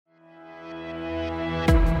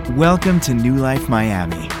Welcome to New Life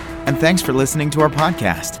Miami, and thanks for listening to our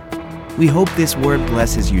podcast. We hope this word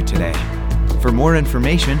blesses you today. For more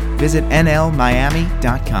information, visit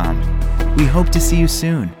nlmiami.com. We hope to see you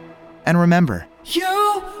soon. And remember, You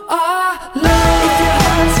are love. If your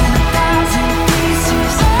heart's in 1,000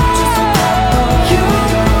 pieces, just remember, you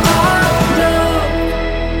are love.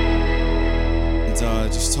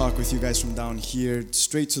 And just talk with you guys from down here,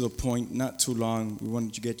 straight to the point, not too long. We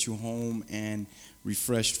wanted to get you home and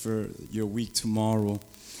refreshed for your week tomorrow.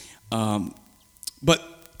 But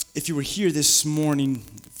if you were here this morning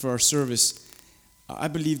for our service, I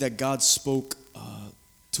believe that God spoke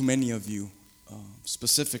to many of you,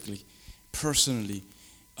 specifically, personally,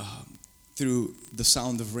 through the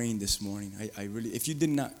sound of rain this morning. I really, if you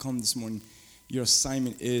did not come this morning, your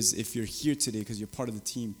assignment is, if you're here today because you're part of the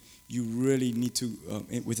team, you really need to,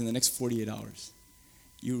 within the next 48 hours,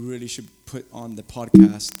 you really should put on the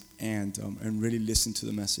podcast and really listen to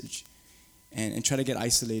the message. And try to get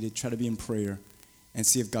isolated, try to be in prayer, and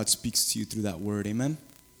see if God speaks to you through that word. Amen?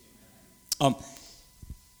 I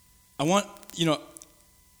want,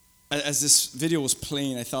 as this video was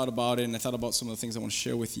playing, I thought about it, and I thought about some of the things I want to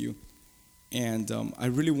share with you. And I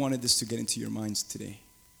really wanted this to get into your minds today.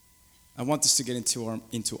 I want this to get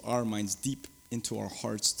into our minds, deep into our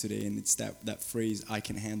hearts today. And it's that phrase, I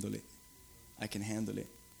can handle it. I can handle it.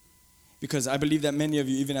 Because I believe that many of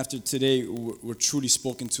you, even after today, were truly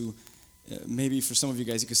spoken to. Maybe for some of you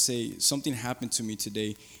guys, you could say, something happened to me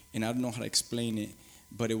today, and I don't know how to explain it,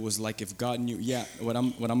 but it was like if God knew. Yeah, what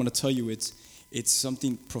I'm going to tell you, it's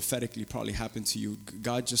something prophetically probably happened to you.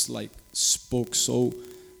 God just like spoke so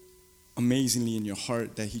amazingly in your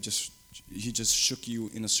heart that he just shook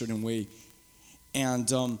you in a certain way.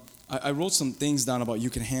 And I wrote some things down about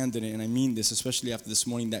you can handle it, and I mean this, especially after this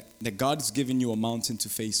morning, that God's given you a mountain to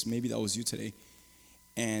face. Maybe that was you today.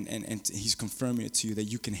 And he's confirming it to you that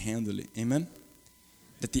you can handle it. Amen?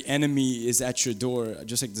 That the enemy is at your door,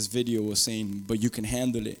 just like this video was saying, but you can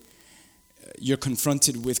handle it. You're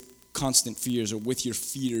confronted with constant fears or with your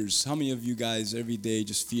fears. How many of you guys every day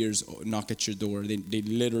just fears knock at your door? They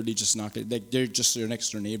literally just knock at, like they're just your next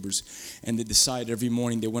door neighbors, and they decide every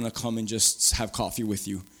morning they want to come and just have coffee with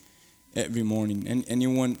you every morning. And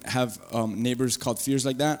anyone have neighbors called fears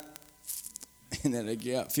like that? And they're like,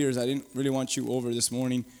 yeah, fears, I didn't really want you over this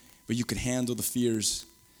morning, but you could handle the fears.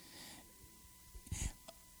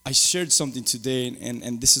 I shared something today,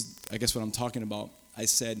 and this is, I guess, what I'm talking about. I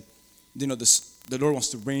said, the Lord wants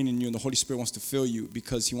to reign in you, and the Holy Spirit wants to fill you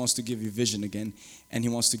because he wants to give you vision again, and he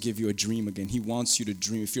wants to give you a dream again. He wants you to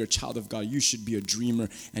dream. If you're a child of God, you should be a dreamer,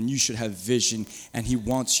 and you should have vision, and he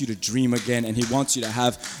wants you to dream again, and he wants you to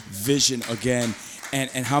have vision again.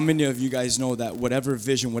 And how many of you guys know that whatever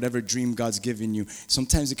vision, whatever dream God's given you,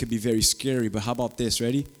 sometimes it could be very scary, but how about this,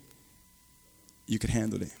 ready? You can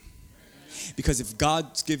handle it. Because if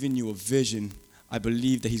God's given you a vision, I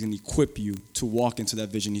believe that he's going to equip you to walk into that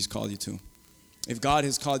vision he's called you to. If God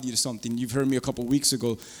has called you to something, you've heard me a couple weeks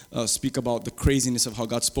ago speak about the craziness of how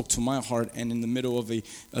God spoke to my heart, and in the middle of a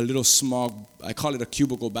little small, I call it a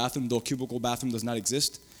cubicle bathroom, though a cubicle bathroom does not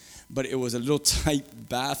exist. But it was a little tight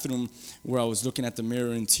bathroom where I was looking at the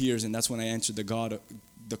mirror in tears, and that's when I answered the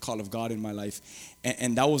call of God in my life.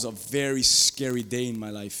 And that was a very scary day in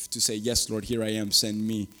my life to say, yes, Lord, here I am, send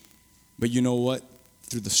me. But you know what?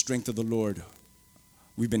 Through the strength of the Lord,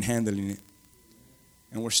 we've been handling it.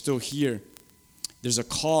 And we're still here. There's a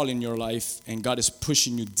call in your life, and God is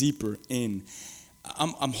pushing you deeper in.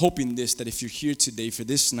 I'm hoping that if you're here today for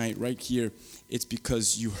this night right here, it's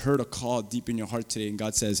because you heard a call deep in your heart today, and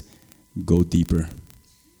God says, go deeper.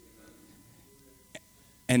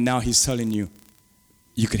 And now he's telling you,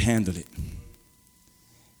 you could handle it.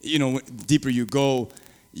 Deeper you go,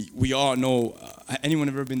 we all know, anyone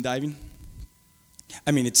ever been diving?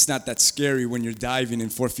 I mean, it's not that scary when you're diving in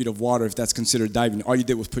 4 feet of water, if that's considered diving. All you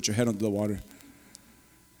did was put your head under the water.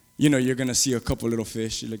 You're going to see a couple little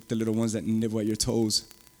fish, like the little ones that nibble at your toes.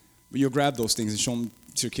 But you'll grab those things and show them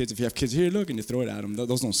to your kids. If you have kids, here, look, and you throw it at them.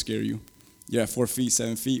 Those don't scare you. You're at 4 feet,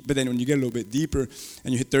 7 feet. But then when you get a little bit deeper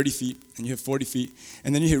and you hit 30 feet and you hit 40 feet,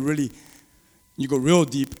 and then you go real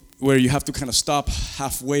deep where you have to kind of stop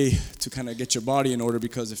halfway to kind of get your body in order,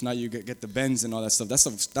 because if not, you get the bends and all that stuff.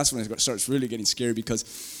 That's when it starts really getting scary,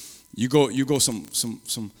 because you go some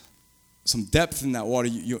depth in that water.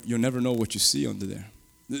 You'll never know what you see under there.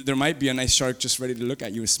 There might be a nice shark just ready to look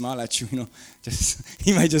at you and smile at you,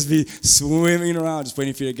 he might just be swimming around, just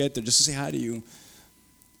waiting for you to get there, just to say hi to you.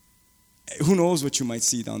 Who knows what you might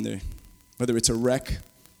see down there? Whether it's a wreck,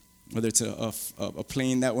 whether it's a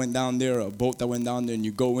plane that went down there, or a boat that went down there, and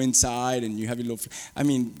you go inside and you have your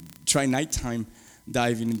little, try nighttime.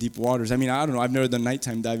 diving in deep waters. I mean, I don't know. I've never done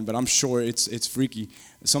nighttime diving, but I'm sure it's freaky.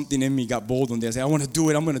 Something in me got bold one day. I said, I want to do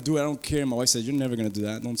it. I'm going to do it. I don't care. My wife said, you're never going to do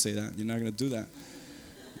that. Don't say that. You're not going to do that.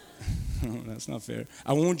 No, that's not fair.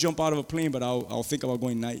 I won't jump out of a plane, but I'll think about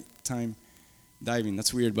going nighttime diving.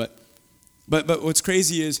 That's weird. But what's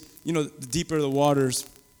crazy is, the deeper the waters,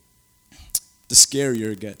 the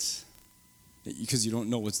scarier it gets, because you don't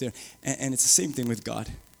know what's there. And it's the same thing with God.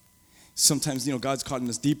 Sometimes, God's calling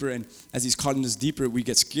us deeper, and as he's calling us deeper, we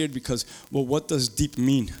get scared because, well, what does deep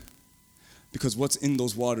mean? Because what's in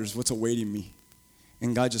those waters, what's awaiting me?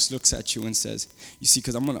 And God just looks at you and says, you see,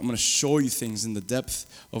 because I'm gonna show you things in the depth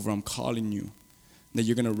of where I'm calling you, that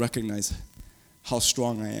you're gonna recognize how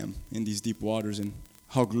strong I am in these deep waters and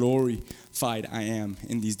how glorified I am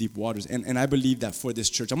in these deep waters. And I believe that for this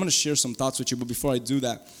church. I'm gonna share some thoughts with you, but before I do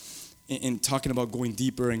that, in talking about going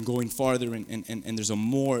deeper and going farther, and there's a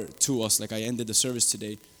more to us, like I ended the service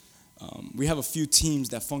today. We have a few teams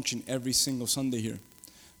that function every single Sunday here.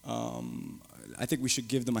 I think we should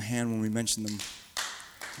give them a hand when we mention them.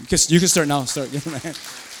 You can start now. Start giving them a hand.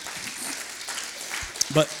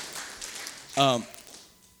 But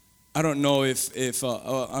I don't know if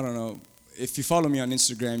you follow me on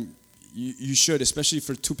Instagram, you should, especially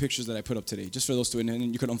for 2 pictures that I put up today. Just for those 2, and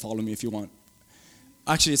then you can unfollow me if you want.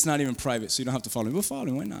 Actually, it's not even private, so you don't have to follow me. We'll follow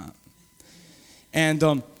me. Why not?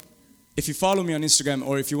 And if you follow me on Instagram,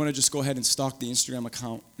 or if you want to just go ahead and stalk the Instagram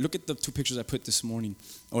account, look at the 2 pictures I put this morning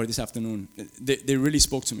or this afternoon. They really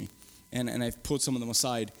spoke to me, and I've pulled some of them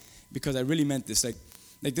aside because I really meant this. Like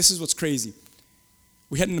this is what's crazy.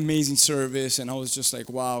 We had an amazing service, and I was just like,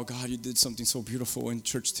 wow, God, you did something so beautiful in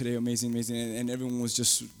church today, amazing. And everyone was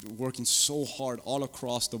just working so hard all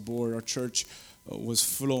across the board. Our church was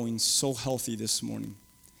flowing so healthy this morning.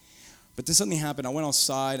 But then something happened. I went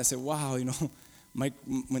outside. I said, wow, Mike,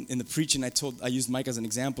 in the preaching, I used Mike as an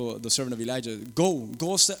example, the servant of Elijah. Go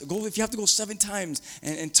if you have to go 7 times,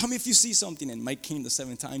 and tell me if you see something. And Mike came the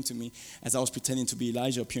 7th time to me as I was pretending to be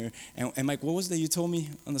Elijah up here. And Mike, what was that you told me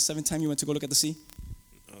on the 7th time you went to go look at the sea?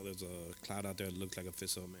 Oh, there's a cloud out there that looked like a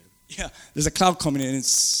fist of a man. Yeah, there's a cloud coming in, and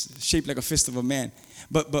it's shaped like a fist of a man.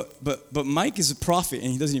 But Mike is a prophet,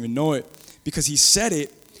 and he doesn't even know it, because he said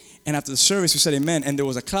it, and after the service we said amen, and there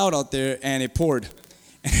was a cloud out there, and it poured,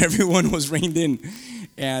 and everyone was rained in.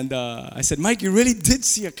 And I said, Mike, you really did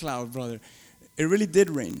see a cloud, brother. It really did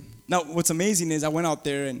rain. Now, what's amazing is I went out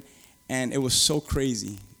there, and it was so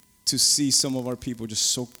crazy to see some of our people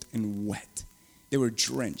just soaked and wet. They were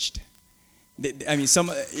drenched. They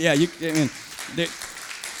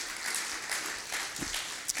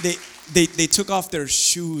took off their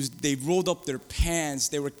shoes, they rolled up their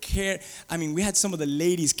pants, we had some of the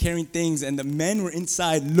ladies carrying things, and the men were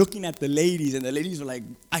inside looking at the ladies, and the ladies were like,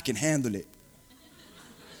 I can handle it.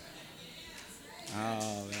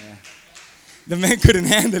 Oh, man. The men couldn't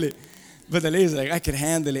handle it, but the ladies were like, I can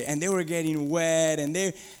handle it, and they were getting wet, and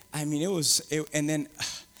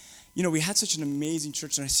we had such an amazing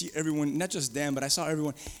church, and I see everyone, not just them, but I saw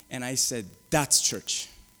everyone, and I said, that's church.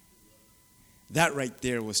 That right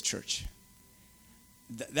there was church.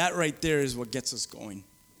 That right there is what gets us going.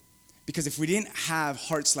 Because if we didn't have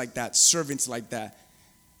hearts like that, servants like that,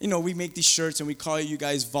 we make these shirts and we call you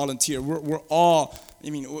guys volunteer. We're all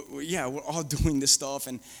doing this stuff,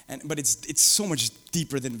 but it's so much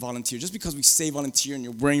deeper than volunteer. Just because we say volunteer and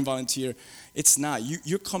you're wearing volunteer, it's not.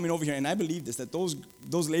 You're coming over here, and I believe this, that those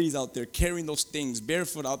ladies out there carrying those things,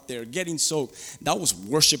 barefoot out there, getting soaked, that was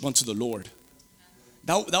worship unto the Lord.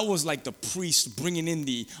 That was like the priest bringing in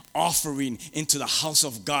the offering into the house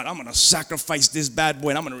of God. I'm going to sacrifice this bad boy,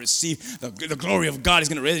 and I'm going to receive the glory of God. He's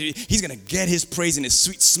going to get his praise in his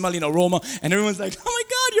sweet smelling aroma. And everyone's like, oh my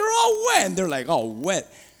God, you're all wet. And they're like, oh,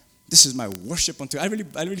 wet. This is my worship unto. I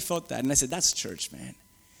really felt that. And I said, that's church, man.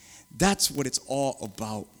 That's what it's all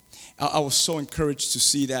about. I was so encouraged to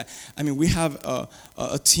see that. We have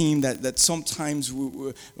a team that sometimes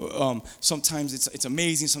sometimes it's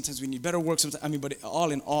amazing. Sometimes we need better work. But all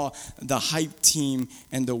in all, the hype team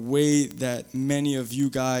and the way that many of you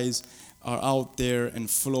guys are out there and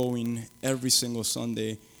flowing every single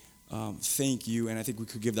Sunday. Thank you, and I think we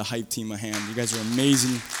could give the hype team a hand. You guys are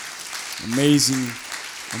amazing, amazing,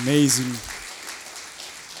 amazing.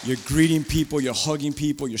 You're greeting people, you're hugging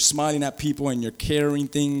people, you're smiling at people, and you're carrying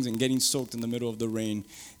things and getting soaked in the middle of the rain.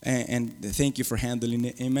 And thank you for handling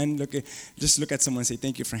it. Amen. Just look at someone and say,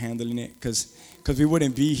 thank you for handling it, because we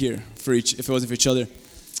wouldn't be here if it wasn't for each other.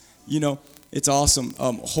 It's awesome.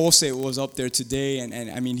 Jose was up there today,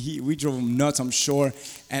 and we drove him nuts, I'm sure.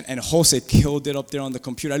 And Jose killed it up there on the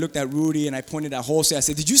computer. I looked at Rudy, and I pointed at Jose. I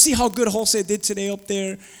said, did you see how good Jose did today up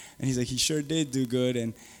there? And he's like, he sure did do good.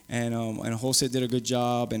 And and Jose did a good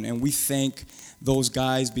job, and we thank those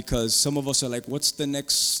guys, because some of us are like, what's the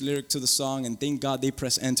next lyric to the song? And thank God they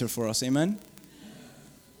press enter for us, amen?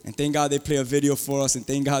 And thank God they play a video for us, and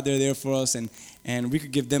thank God they're there for us, and we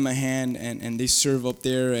could give them a hand, and they serve up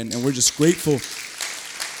there, and we're just grateful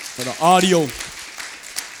for the audio,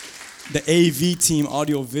 the AV team,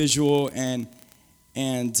 audio visual, and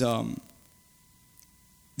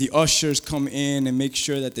the ushers come in and make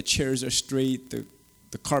sure that the chairs are straight,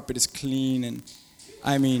 the carpet is clean, and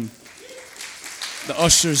I mean, the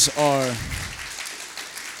ushers are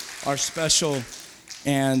special,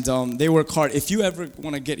 and they work hard. If you ever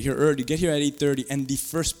want to get here early, get here at 8:30, and the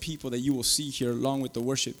first people that you will see here, along with the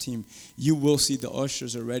worship team, you will see the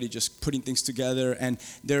ushers already just putting things together, and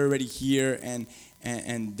they're already here, and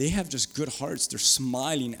they have just good hearts. They're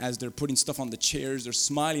smiling as they're putting stuff on the chairs. They're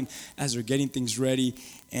smiling as they're getting things ready.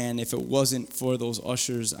 And if it wasn't for those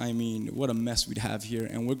ushers, I mean, what a mess we'd have here.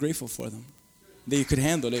 And we're grateful for them. They could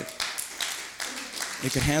handle it. They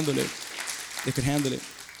could handle it. They could handle it.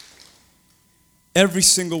 Every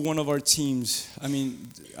single one of our teams, I mean,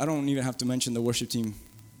 I don't even have to mention the worship team.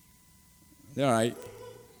 They're all right.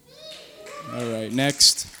 All right,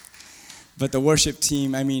 next. But the worship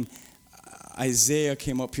team, I mean, Isaiah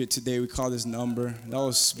came up here today. We called his number. That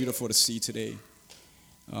was beautiful to see today.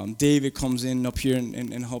 David comes in up here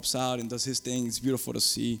and helps out and does his thing. It's beautiful to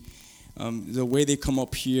see. The way they come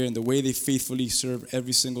up here and the way they faithfully serve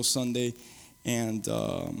every single Sunday, and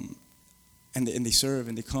they serve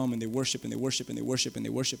and they come and they worship and they worship and they worship and they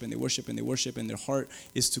worship and they worship and they worship, and their heart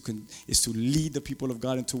is to lead the people of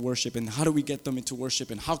God into worship. And how do we get them into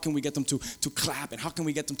worship? And how can we get them to clap? And how can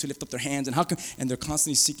we get them to lift up their hands? And they're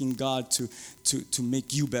constantly seeking God to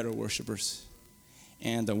make you better worshipers.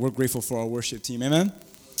 And we're grateful for our worship team. Amen.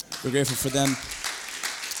 We're grateful for them.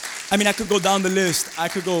 I mean, I could go down the list. I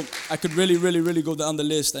could really, really, really go down the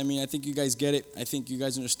list. I mean, I think you guys get it. I think you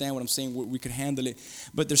guys understand what I'm saying. We could handle it.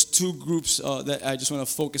 But there's two groups that I just want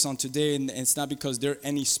to focus on today, and it's not because they're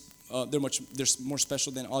more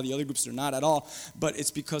special than all the other groups. They're not at all. But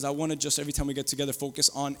it's because I want to just, every time we get together, focus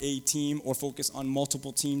on a team or focus on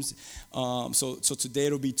multiple teams. So today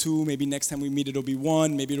it'll be two. Maybe next time we meet it'll be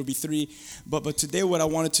one. Maybe it'll be three. But today what I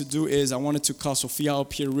wanted to do is I wanted to call Sophia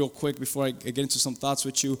up here real quick before I get into some thoughts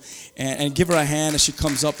with you, and give her a hand as she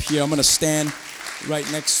comes up here. I'm going to stand right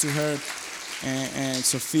next to her, and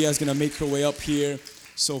Sophia's going to make her way up here.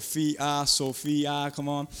 Sophia, come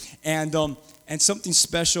on. And something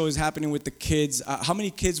special is happening with the kids. How many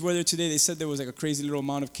kids were there today? They said there was like a crazy little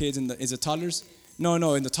amount of kids. Is it toddlers? No,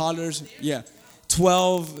 in the toddlers. Yeah,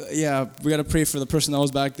 12. Yeah, we got to pray for the person that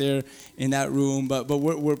was back there in that room. But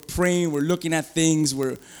we're praying. We're looking at things.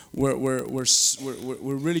 We're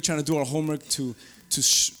really trying to do our homework to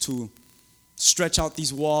stretch out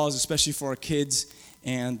these walls, especially for our kids.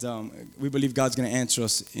 And we believe God's going to answer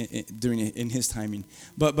us in His timing.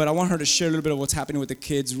 But I want her to share a little bit of what's happening with the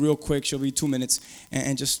kids real quick. She'll be 2 minutes,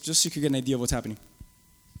 and just so you can get an idea of what's happening.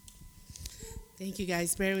 Thank you,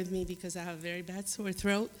 guys. Bear with me because I have a very bad sore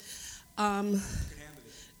throat.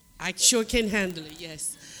 I sure can handle it,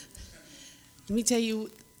 yes. Let me tell you,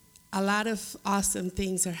 a lot of awesome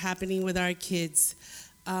things are happening with our kids.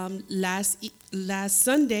 Last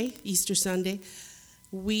Sunday, Easter Sunday,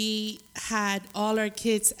 we had all our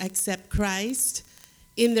kids accept Christ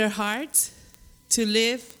in their hearts to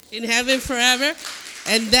live in heaven forever,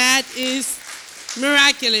 and that is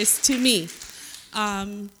miraculous to me.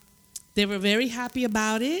 They were very happy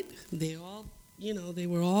about it. They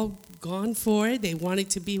were all gone for it. They wanted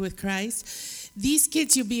to be with Christ. These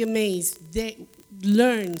kids, you'll be amazed. They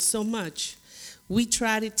learn so much. We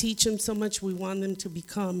try to teach them so much. We want them to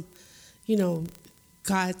become,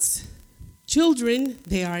 God's children.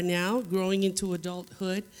 They are now growing into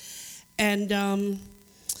adulthood. And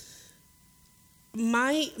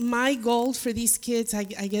my goal for these kids, I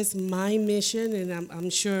guess my mission, and I'm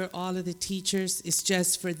sure all of the teachers, is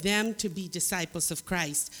just for them to be disciples of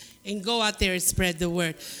Christ and go out there and spread the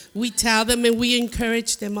word. We tell them and we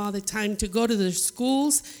encourage them all the time to go to their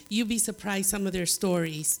schools. You'd be surprised some of their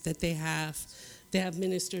stories that they have. They have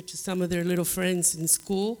ministered to some of their little friends in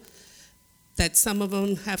school, that some of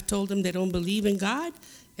them have told them they don't believe in God.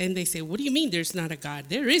 And they say, what do you mean there's not a God?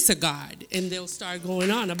 There is a God. And they'll start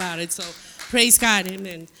going on about it. So praise God,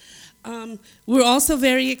 amen. We're also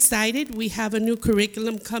very excited. We have a new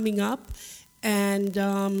curriculum coming up. And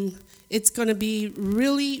it's going to be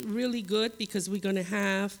really, really good because we're going to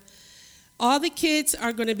have, all the kids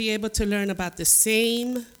are going to be able to learn about the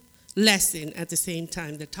same lesson at the same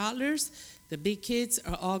time. The toddlers, the big kids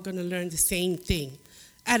are all going to learn the same thing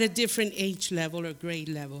at a different age level or grade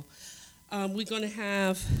level. We're going to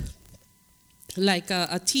have like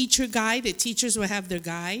a teacher guide. The teachers will have their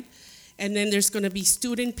guide. And then there's going to be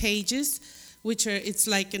student pages, which are, it's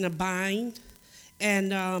like in a bind.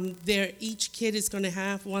 And each kid is going to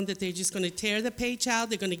have one that they're just going to tear the page out.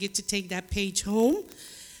 They're going to get to take that page home.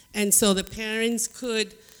 And so the parents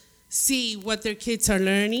could see what their kids are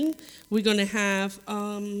learning. We're going to have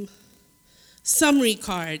summary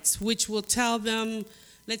cards, which will tell them,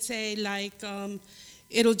 let's say, like,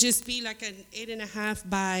 it'll just be like an 8.5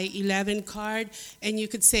 by 11 card, and you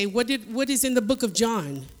could say, what is in the book of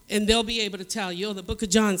John? And they'll be able to tell you, oh, the book of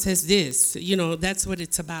John says this. You know, that's what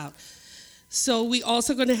it's about. So we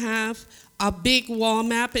also going to have a big wall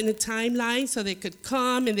map and a timeline so they could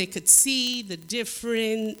come and they could see the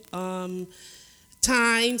different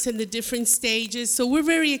times and the different stages. So we're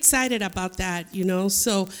very excited about that, you know.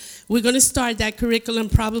 So we're going to start that curriculum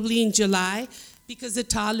probably in July because the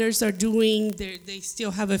toddlers are they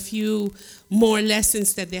still have a few more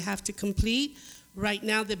lessons that they have to complete. Right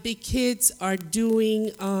now, the big kids are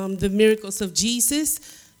doing the miracles of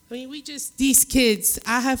Jesus. I mean, these kids,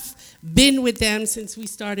 I have been with them since we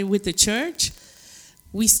started with the church.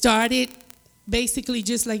 We started basically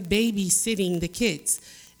just like babysitting the kids.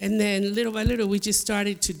 And then little by little, we just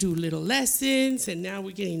started to do little lessons. And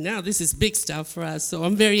now this is big stuff for us. So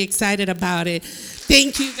I'm very excited about it.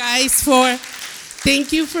 Thank you guys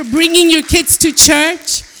thank you for bringing your kids to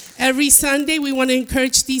church. Every Sunday, we want to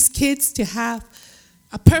encourage these kids to have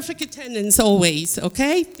a perfect attendance always,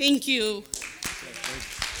 okay? Thank you.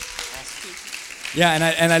 Yeah,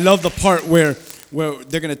 and I love the part where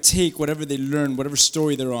they're going to take whatever they learn, whatever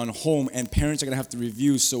story they're on home, and parents are going to have to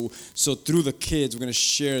review. So through the kids, we're going to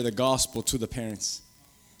share the gospel to the parents.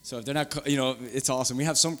 So if they're not, you know, it's awesome. We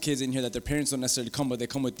have some kids in here that their parents don't necessarily come, but they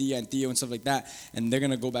come with Tia and Theo and stuff like that, and they're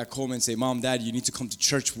going to go back home and say, Mom, Dad, you need to come to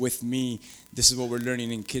church with me. This is what we're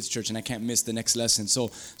learning in kids' church, and I can't miss the next lesson. So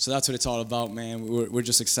that's what it's all about, man. We're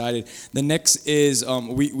just excited. The next is,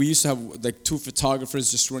 we used to have like 2 photographers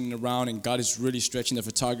just running around, and God is really stretching the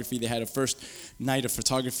photography. They had a first night of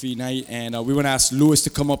photography night, and we want to ask Louis to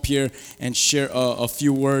come up here and share a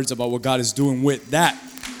few words about what God is doing with that.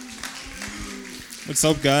 What's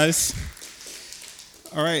up, guys?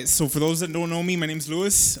 All right, so for those that don't know me, my name's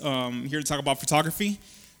Louis. I'm here to talk about photography.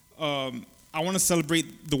 I want to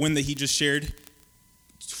celebrate the win that he just shared.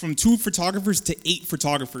 From 2 photographers to 8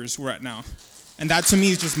 photographers we're at now. And that to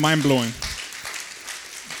me is just mind-blowing.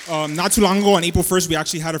 Not too long ago, on April 1st, we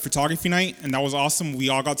actually had a photography night, and that was awesome. We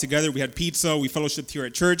all got together, we had pizza, we fellowshiped here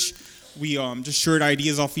at church. We just shared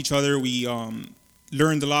ideas off each other. We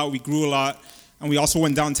learned a lot, we grew a lot. And we also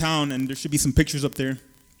went downtown, and there should be some pictures up there.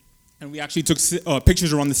 And we actually took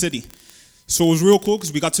pictures around the city. So it was real cool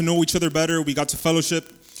because we got to know each other better, we got to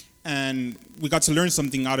fellowship, and we got to learn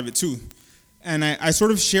something out of it too. And I sort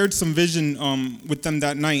of shared some vision with them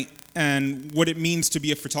that night and what it means to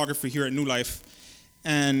be a photographer here at New Life.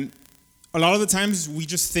 And a lot of the times we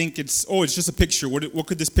just think it's just a picture. What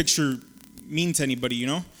could this picture mean to anybody, you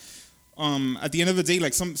know? At the end of the day,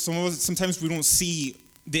 like some of us, sometimes we don't see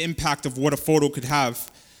the impact of what a photo could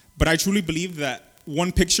have. But I truly believe that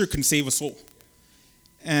one picture can save a soul.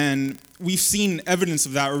 And we've seen evidence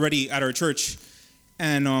of that already at our church.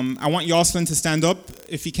 And I want Yoselin to stand up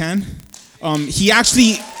if he can. He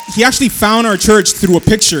actually found our church through a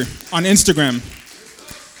picture on Instagram.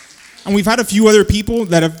 And we've had a few other people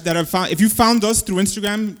that have found. If you found us through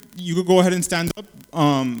Instagram, you could go ahead and stand up.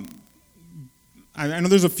 I know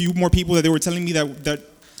there's a few more people that they were telling me that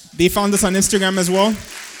they found us on Instagram as well.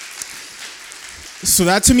 So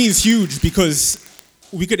that to me is huge because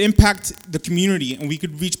we could impact the community and we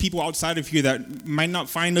could reach people outside of here that might not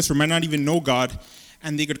find us or might not even know God,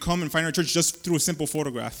 and they could come and find our church just through a simple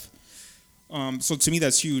photograph. So to me,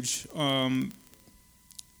 that's huge.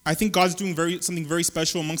 I think God's doing something very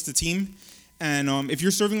special amongst the team. And if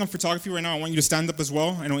you're serving on photography right now, I want you to stand up as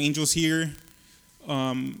well. I know Angel's here.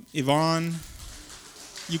 Yvonne,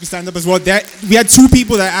 you can stand up as well. We had 2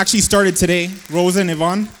 people that actually started today, Rosa and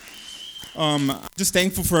Yvonne. I'm just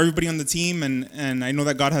thankful for everybody on the team, and I know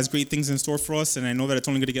that God has great things in store for us, and I know that it's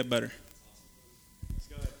only going to get better.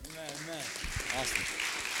 Awesome.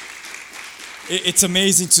 It's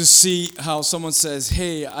amazing to see how someone says,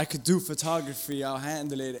 hey, I could do photography, I'll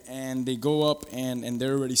handle it, and they go up and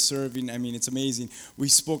they're already serving. I mean, it's amazing. We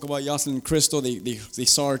spoke about Yoselin and Crystal. They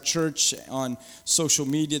saw our church on social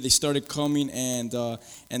media. They started coming, and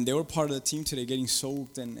they were part of the team today, getting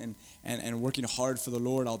soaked and working hard for the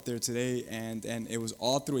Lord out there today. And it was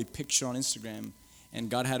all through a picture on Instagram, and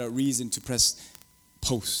God had a reason to press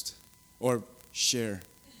post or share.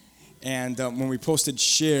 And when we posted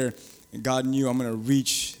share, God knew I'm gonna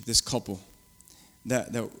reach this couple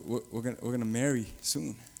that we're gonna marry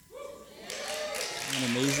soon. Isn't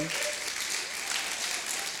that amazing?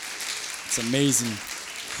 It's amazing.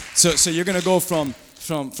 So you're gonna go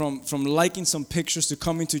from liking some pictures to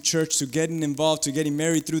coming to church to getting involved to getting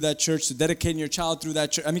married through that church to dedicating your child through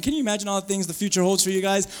that church. I mean, can you imagine all the things the future holds for you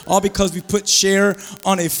guys? All because we put share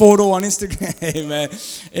on a photo on Instagram. Hey man,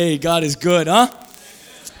 hey, God is good, huh?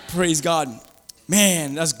 Praise God.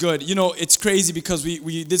 Man, that's good. You know, it's crazy because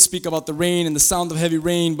we did speak about the rain and the sound of heavy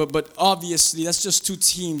rain, but obviously that's just two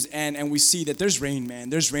teams, and we see that there's rain, man.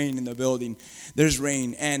 There's rain in the building. There's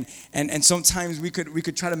rain, and sometimes we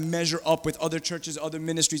could try to measure up with other churches, other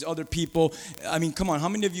ministries, other people. I mean, come on, how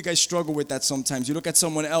many of you guys struggle with that sometimes? You look at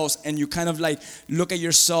someone else and you kind of like look at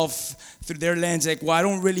yourself through their lens, like, well, I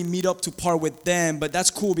don't really meet up to par with them, but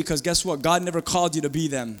that's cool because guess what? God never called you to be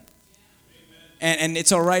them. And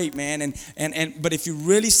it's all right, man. But if you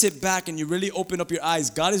really sit back and you really open up your eyes,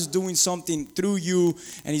 God is doing something through you,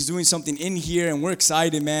 and He's doing something in here, and we're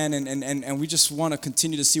excited, man. And we just want to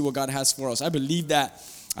continue to see what God has for us. I believe that.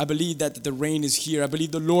 I believe that the rain is here. I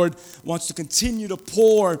believe the Lord wants to continue to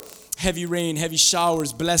pour heavy rain, heavy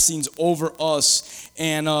showers, blessings over us.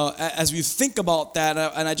 And as we think about that,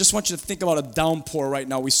 and I just want you to think about a downpour right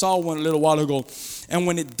now. We saw one a little while ago. And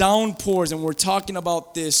when it downpours, and we're talking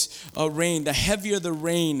about this rain, the heavier the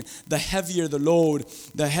load,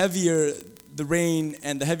 the heavier the rain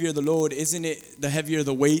and the heavier the load, isn't it the heavier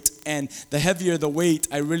the weight? And the heavier the weight,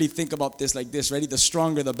 I really think about this like this, ready? The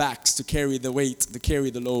stronger the backs to carry the weight, to carry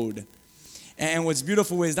the load. And what's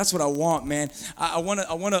beautiful is that's what I want, man. I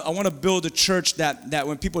want to build a church that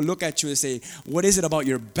when people look at you and say, "What is it about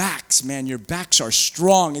your backs, man? Your backs are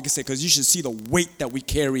strong." I can say, because you should see the weight that we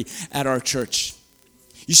carry at our church.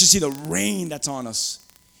 You should see the rain that's on us.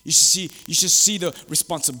 You should see the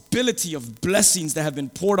responsibility of blessings that have been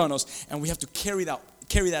poured on us, and we have to carry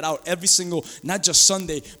that out every single, not just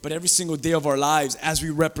Sunday, but every single day of our lives as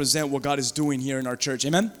we represent what God is doing here in our church.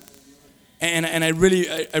 Amen. And I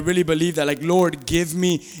really believe that, like, Lord, give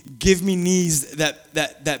me knees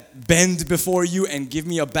that bend before you, and give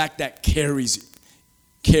me a back that carries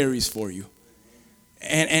for you.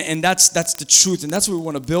 And that's the truth, and that's what we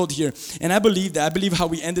want to build here. And I believe that. I believe how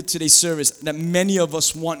we ended today's service, that many of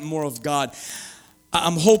us want more of God.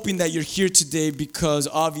 I'm hoping that you're here today because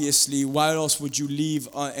obviously, why else would you leave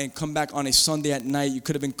and come back on a Sunday at night? You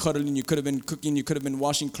could have been cuddling, you could have been cooking, you could have been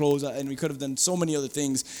washing clothes, and we could have done so many other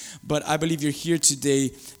things. But I believe you're here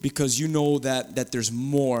today because you know that there's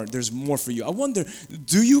more. There's more for you. I wonder,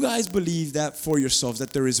 do you guys believe that for yourselves,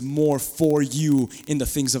 that there is more for you in the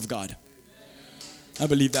things of God? I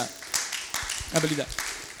believe that. I believe that.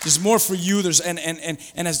 There's more for you.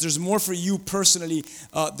 And as there's more for you personally,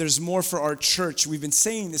 there's more for our church. We've been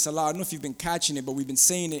saying this a lot. I don't know if you've been catching it, but we've been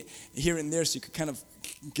saying it here and there so you could kind of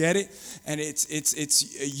get it. And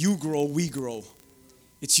it's you grow, we grow.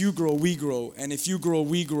 It's you grow, we grow. And if you grow,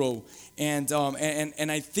 we grow. And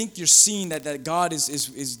I think you're seeing that God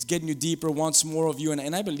is getting you deeper, wants more of you.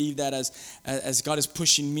 And I believe that as God is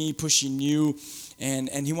pushing me, pushing you.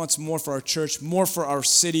 And He wants more for our church, more for our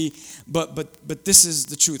city. But this is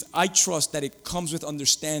the truth. I trust that it comes with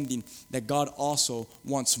understanding that God also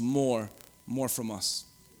wants more from us.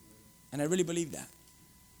 And I really believe that.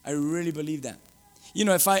 I really believe that. You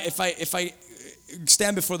know, if I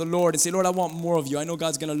stand before the Lord and say, Lord, I want more of you, I know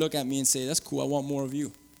God's going to look at me and say, that's cool, I want more of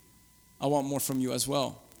you. I want more from you as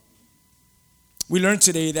well. We learned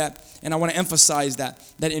today that, and I want to emphasize that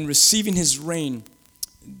in receiving His rain,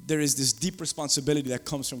 there is this deep responsibility that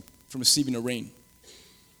comes from receiving a rain.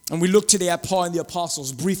 And we looked today at Paul and the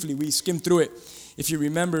apostles briefly. We skimmed through it. If you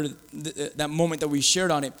remember that moment that we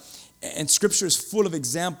shared on it. And Scripture is full of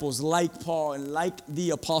examples like Paul and like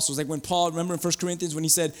the apostles. Like when Paul, remember in 1 Corinthians when he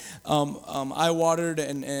said, I watered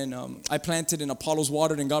and I planted and Apollos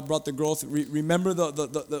watered and God brought the growth. Remember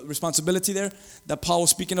the responsibility there that Paul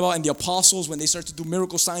was speaking about, and the apostles when they started to do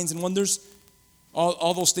miracle signs and wonders.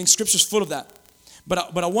 All those things. Scripture's full of that.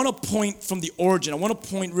 But I want to point from the origin. I want to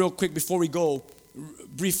point real quick before we go,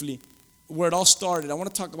 briefly, where it all started. I want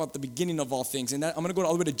to talk about the beginning of all things. And I'm going to go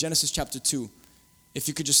all the way to Genesis chapter 2. If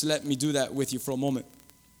you could just let me do that with you for a moment.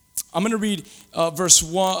 I'm going to read verse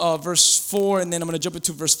 4, and then I'm going to jump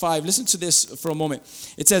into verse 5. Listen to this for a moment.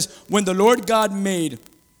 It says, When the Lord God made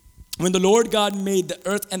the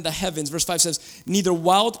earth and the heavens, verse 5 says, neither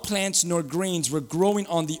wild plants nor grains were growing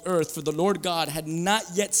on the earth, for the Lord God had not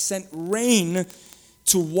yet sent rain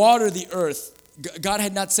to water the earth. God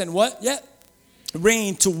had not sent what yet?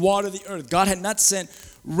 Rain to water the earth. God had not sent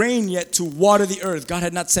rain yet to water the earth. God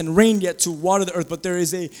had not sent rain yet to water the earth. But there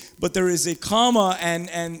is a comma,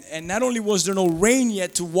 and not only was there no rain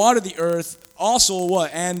yet to water the earth, also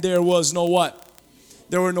what? And there was no what?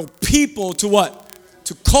 There were no people to what?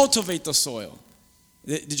 To cultivate the soil.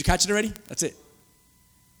 Did you catch it already? That's it.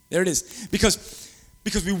 There it is.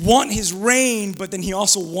 Because we want his reign, but then he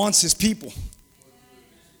also wants his people.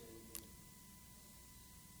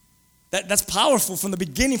 That's powerful from the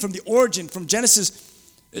beginning, from the origin, from Genesis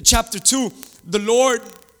chapter 2. The Lord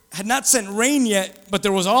had not sent rain yet, but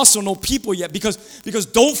there was also no people yet. Because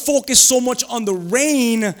don't focus so much on the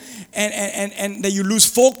rain and that you lose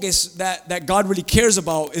focus that God really cares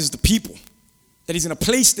about is the people. That he's going to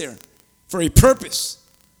place there for a purpose.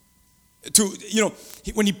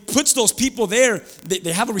 When he puts those people there,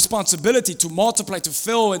 they have a responsibility to multiply, to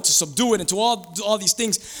fill, and to subdue it, and to all these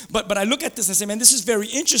things. But I look at this and I say, man, this is very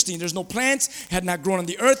interesting. There's no plants, had not grown on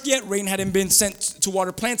the earth yet. Rain hadn't been sent to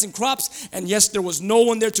water plants and crops. And yes, there was no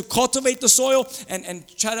one there to cultivate the soil. And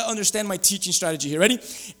try to understand my teaching strategy here. Ready?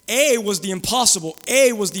 A was the impossible.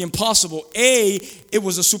 A was the impossible. A, it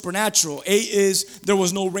was the supernatural. A is there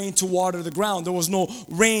was no rain to water the ground. There was no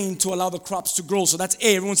rain to allow the crops to grow. So that's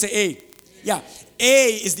A. Everyone say A. Yeah, A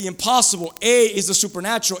is the impossible. A is the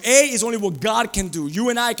supernatural. A is only what God can do. You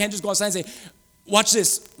and I can't just go outside and say, watch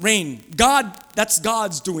this, rain. God, that's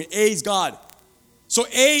God's doing. A is God. So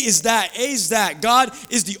A is that. A is that. God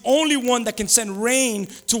is the only one that can send rain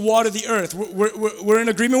to water the earth. We're in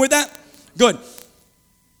agreement with that? Good.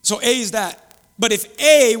 So A is that. But if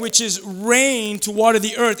A, which is rain to water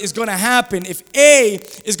the earth, is going to happen, if A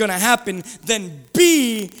is going to happen, then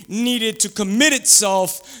B needed to commit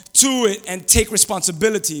itself to it and take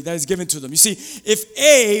responsibility that is given to them. You see, if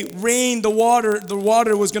A, rain, the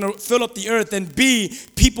water was going to fill up the earth, then B,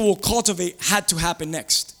 people will cultivate, had to happen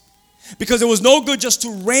next. Because it was no good just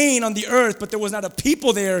to rain on the earth, but there was not a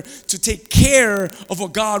people there to take care of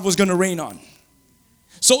what God was going to rain on.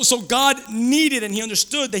 So God needed, and he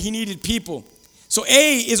understood that he needed people. So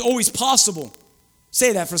A is always possible.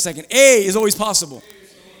 Say that for a second. A is always possible.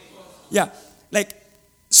 Yeah, like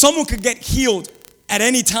someone could get healed at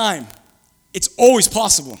any time. It's always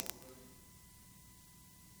possible.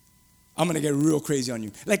 I'm going to get real crazy on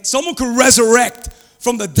you. Like someone could resurrect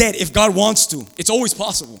from the dead if God wants to. It's always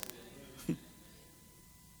possible.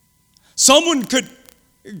 Someone could,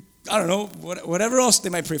 I don't know, whatever else they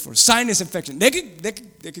might pray for. Sinus infection. They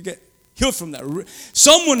could get healed from that.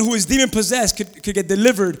 Someone who is demon possessed could get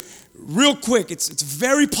delivered real quick. It's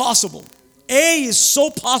very possible. A is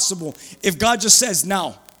so possible if God just says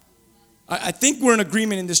now. I think we're in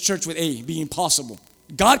agreement in this church with A being possible.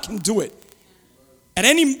 God can do it. At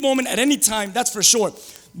any moment, at any time, that's for sure.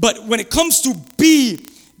 But when it comes to B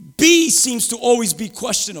seems to always be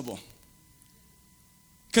questionable.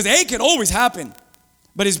 Because A can always happen.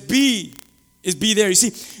 But is B there? You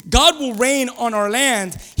see, God will rain on our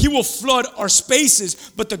land. He will flood our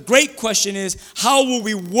spaces. But the great question is, how will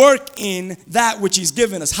we work in that which he's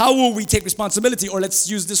given us? How will we take responsibility? Or let's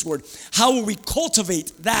use this word. How will we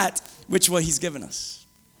cultivate that which he's given us?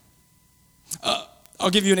 I'll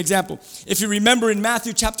give you an example. If you remember in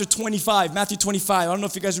Matthew chapter 25, I don't know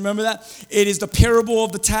if you guys remember that. It is the parable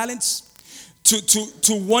of the talents.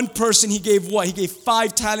 To one person he gave what? He gave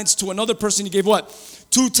 5 talents. To another person he gave what?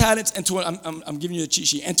 2 talents. And I'm giving you a cheat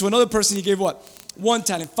sheet. And to another person he gave what? 1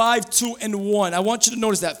 talent. 5, 2, and 1. I want you to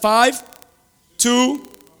notice that. 5, 2,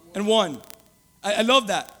 and 1. I love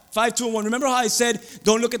that. 5, 2, and 1. Remember how I said,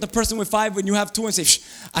 don't look at the person with 5 when you have 2 and say,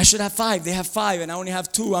 I should have 5. They have 5 and I only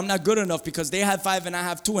have 2. I'm not good enough because they have 5 and I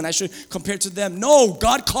have 2 and I should compare to them. No,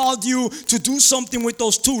 God called you to do something with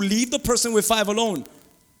those 2. Leave the person with 5 alone.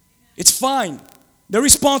 It's fine. They're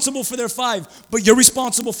responsible for their 5, but you're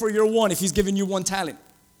responsible for your 1 if he's giving you 1 talent.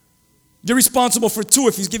 You're responsible for 2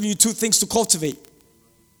 if he's giving you 2 things to cultivate.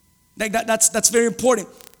 Like that's very important.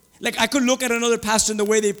 Like I could look at another pastor in the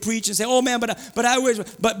way they preach and say, oh man, but I wish,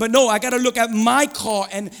 but no, I got to look at my call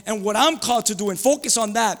and what I'm called to do and focus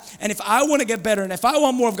on that. And if I want to get better and if I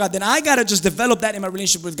want more of God, then I got to just develop that in my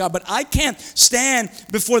relationship with God. But I can't stand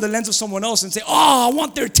before the lens of someone else and say, oh, I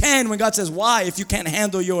want their 10 when God says, why? If you can't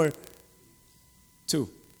handle your 2.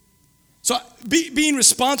 So being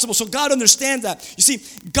responsible, so God understands that. You see,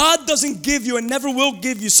 God doesn't give you and never will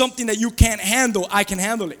give you something that you can't handle. I can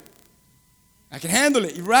handle it. I can handle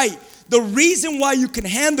it, right? The reason why you can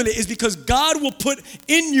handle it is because God will put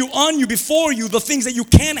in you, on you, before you, the things that you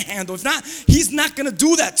can handle. If not, he's not going to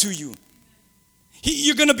do that to you.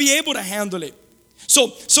 You're going to be able to handle it.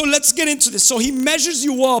 So let's get into this. So he measures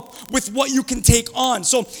you up with what you can take on.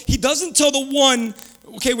 So he doesn't tell the one,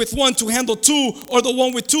 okay, with 1 to handle 2, or the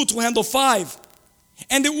one with 2 to handle 5.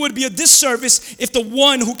 And it would be a disservice if the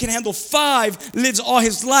one who can handle 5 lives all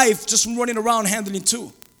his life just running around handling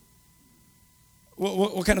 2.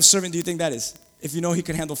 What kind of servant do you think that is? If you know he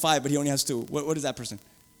can handle 5, but he only has 2. What is that person?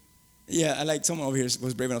 Yeah, I like someone over here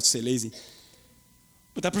was brave enough to say lazy.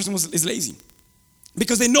 But that person is lazy.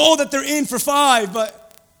 Because they know that they're in for 5,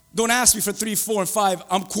 but don't ask me for 3, 4, and 5.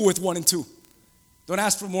 I'm cool with 1 and 2. Don't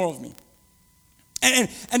ask for more of me. And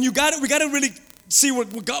we got to really see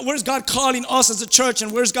where's God calling us as a church,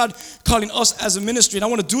 and where's God calling us as a ministry. And I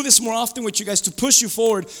want to do this more often with you guys to push you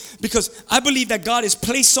forward, because I believe that God has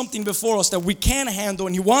placed something before us that we can handle,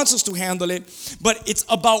 and He wants us to handle it. But it's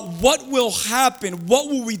about what will happen, what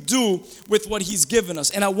will we do with what He's given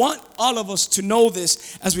us. And I want all of us to know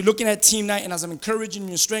this as we're looking at team night, and as I'm encouraging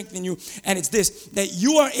you, strengthening you. And it's this, that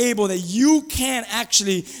you are able, that you can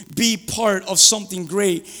actually be part of something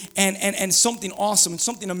great and something awesome and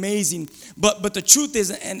something amazing. But the truth is,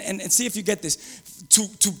 and see if you get this,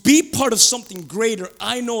 to be part of something greater,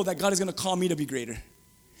 I know that God is going to call me to be greater.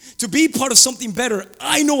 To be part of something better,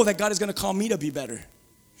 I know that God is going to call me to be better.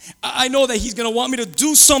 I know that He's going to want me to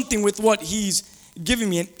do something with what He's giving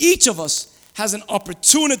me. And each of us has an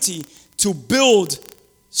opportunity to build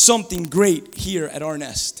something great here at our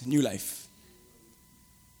nest, New Life.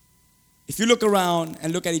 If you look around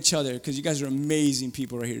and look at each other, because you guys are amazing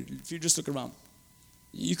people right here. If you just look around,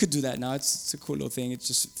 you could do that now. It's a cool little thing. It's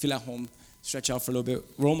just feel at home, stretch out for a little bit.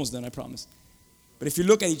 We're almost done, I promise. But if you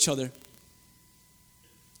look at each other,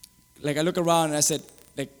 like I look around and I said,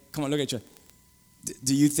 like, come on, look at each other.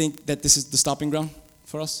 Do you think that this is the stopping ground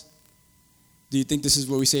for us? Do you think this is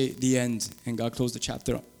where we say the end and God closed the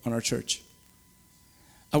chapter on our church?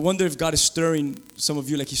 I wonder if God is stirring some of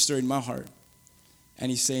you like He's stirring my heart. And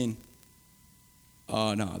He's saying,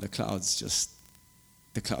 oh no, the cloud's just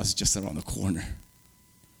around the corner.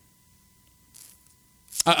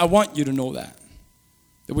 I want you to know that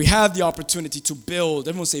we have the opportunity to build.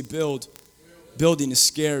 Everyone say build. Building is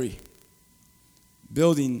scary.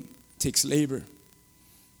 Building takes labor.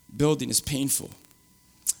 Building is painful.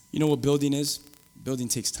 You know what building is? Building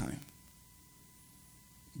takes time.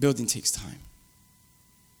 Building takes time.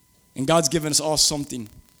 And God's given us all something.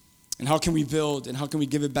 And how can we build? And how can we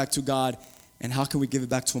give it back to God? And how can we give it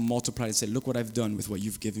back to Him multiplied and say, look what I've done with what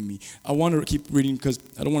you've given me. I want to keep reading because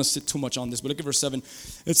I don't want to sit too much on this. But look at verse 7.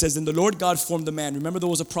 It says, then the Lord God formed the man. Remember there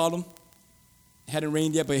was a problem? It hadn't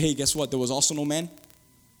rained yet, but hey, guess what? There was also no man.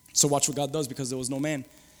 So watch what God does, because there was no man.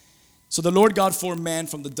 So the Lord God formed man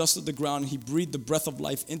from the dust of the ground, and He breathed the breath of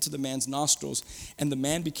life into the man's nostrils, and the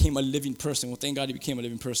man became a living person. Well, thank God he became a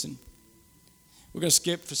living person. We're going to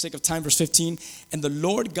skip for sake of time, verse 15. And the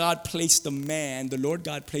Lord God placed the man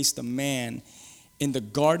in the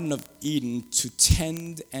Garden of Eden to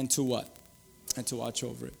tend and to what? And to watch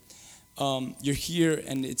over it. You're here,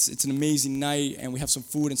 and it's an amazing night, and we have some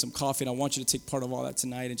food and some coffee, and I want you to take part of all that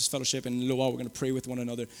tonight and just fellowship, and in a little while we're going to pray with one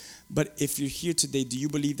another. But if you're here today, do you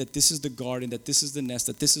believe that this is the garden, that this is the nest,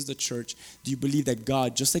 that this is the church? Do you believe that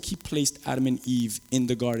God, just like He placed Adam and Eve in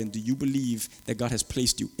the garden, do you believe that God has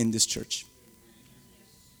placed you in this church?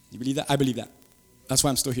 You believe that? I believe that. That's why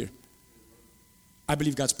I'm still here. I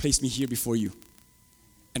believe God's placed me here before you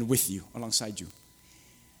and with you, alongside you.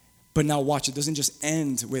 But now watch, it doesn't just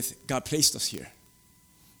end with God placed us here.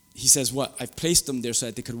 He says what? I've placed them there so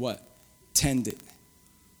that they could what? Tend it.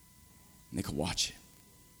 And they could watch it.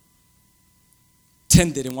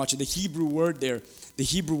 Tend it and watch it. The Hebrew word there, the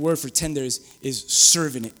Hebrew word for tend there is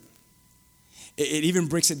serving it. It even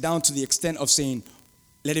breaks it down to the extent of saying,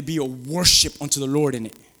 let it be a worship unto the Lord in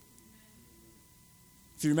it.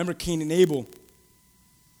 If you remember Cain and Abel,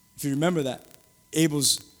 if you remember that,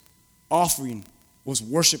 Abel's offering was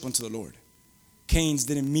worship unto the Lord. Cain's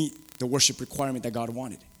didn't meet the worship requirement that God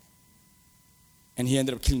wanted. And he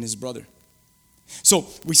ended up killing his brother. So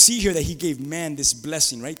we see here that He gave man this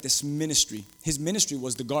blessing, right? This ministry. His ministry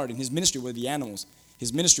was the garden. His ministry were the animals.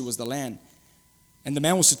 His ministry was the land. And the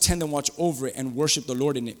man was to tend and watch over it and worship the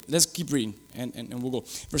Lord in it. Let's keep reading, and we'll go.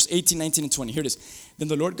 Verse 18, 19, and 20. Here it is. Then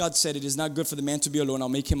the Lord God said, it is not good for the man to be alone. I'll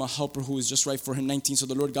make him a helper who is just right for him. 19. So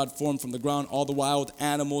the Lord God formed from the ground all the wild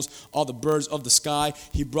animals, all the birds of the sky.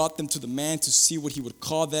 He brought them to the man to see what he would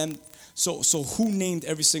call them. So who named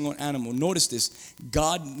every single animal? Notice this.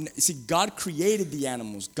 God created the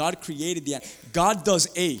animals. God does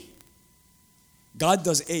A. God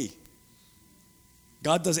does A.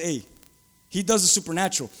 God does A. He does the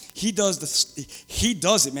supernatural. He does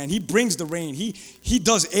it, man. He brings the rain. He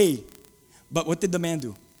does A. But what did the man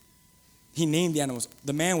do? He named the animals.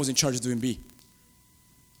 The man was in charge of doing B.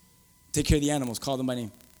 Take care of the animals. Call them by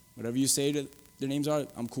name. Whatever you say their names are,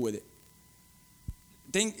 I'm cool with it.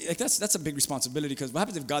 That's a big responsibility, because what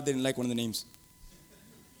happens if God didn't like one of the names?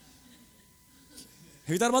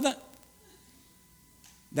 Have you thought about that?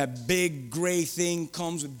 That big gray thing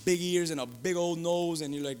comes with big ears and a big old nose,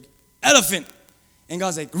 and you're like, elephant. And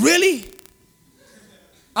God's like, really?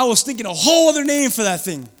 I was thinking a whole other name for that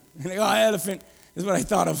thing. And like, oh, elephant is what I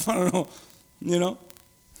thought of. I don't know. You know?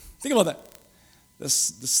 Think about that. The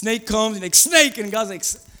snake comes, and like, snake, and God's like,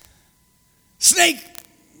 snake!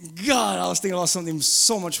 God, I was thinking about something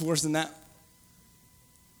so much worse than that.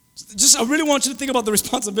 I really want you to think about the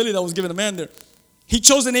responsibility that was given to man there. He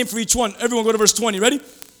chose a name for each one. Everyone go to verse 20. Ready?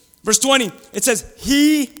 Verse 20. It says,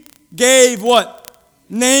 he gave what?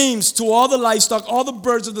 Names to all the livestock, all the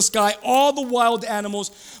birds of the sky, all the wild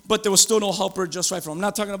animals, but there was still no helper just right for him. I'm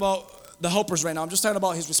not talking about the helpers right now. I'm just talking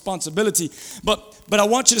about his responsibility. But I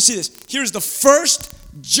want you to see this. Here's the first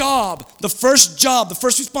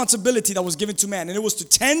responsibility that was given to man. And it was to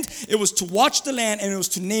tend, it was to watch the land, and it was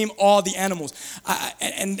to name all the animals.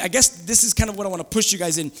 And I guess this is kind of what I want to push you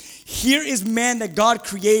guys in. Here is man that God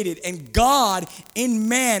created, and God in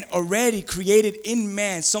man already created in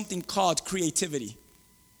man something called creativity.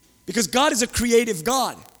 Because God is a creative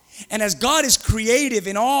God. And as God is creative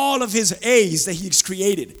in all of his A's that he's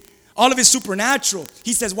created, all of his supernatural,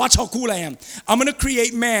 he says, watch how cool I am. I'm going to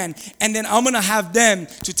create man, and then I'm going to have them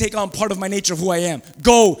to take on part of my nature of who I am.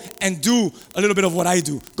 Go and do a little bit of what I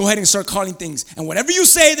do. Go ahead and start calling things. And whatever you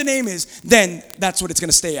say the name is, then that's what it's going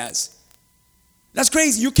to stay as. That's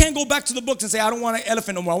crazy. You can't go back to the books and say, I don't want an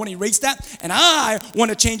elephant no more. I want to erase that, and I want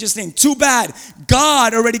to change this thing. Too bad.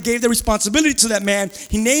 God already gave the responsibility to that man.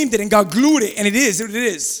 He named it, and God glued it, and it is what it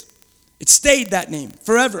is. It stayed that name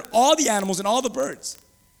forever. All the animals and all the birds.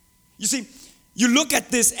 You see, you look at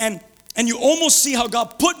this, and you almost see how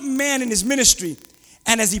God put man in his ministry.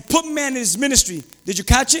 And as he put man in his ministry, did you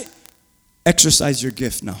catch it? Exercise your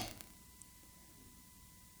gift now.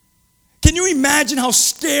 Can you imagine how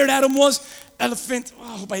scared Adam was? Elephant,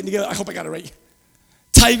 oh, I hope I got it right.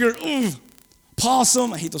 Tiger,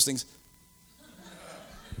 possum, I hate those things.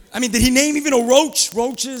 I mean, did he name even a roach?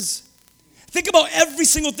 Roaches. Think about every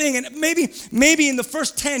single thing. And maybe in the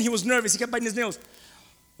first 10 he was nervous. He kept biting his nails.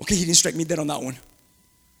 Okay, he didn't strike me dead on that one.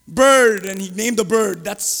 Bird, and he named the bird.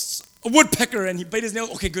 That's a woodpecker, and he bit his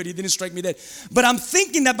nails. Okay, good, he didn't strike me dead. But I'm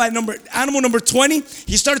thinking that by animal number 20,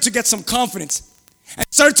 he started to get some confidence. And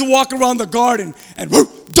started to walk around the garden and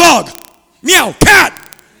dog, meow,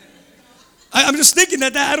 cat. I'm just thinking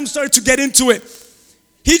that Adam started to get into it.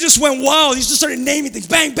 He just went wild. He just started naming things.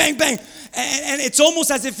 Bang, bang, bang. And it's almost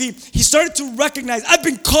as if he started to recognize, I've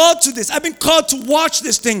been called to this. I've been called to watch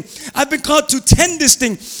this thing. I've been called to tend this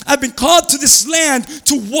thing. I've been called to this land,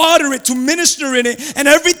 to water it, to minister in it. And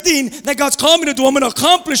everything that God's called me to do, I'm going to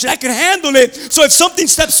accomplish it. I can handle it. So if something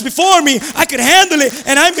steps before me, I can handle it.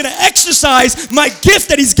 And I'm going to exercise my gift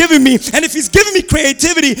that he's given me. And if he's given me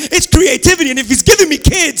creativity, it's creativity. And if he's given me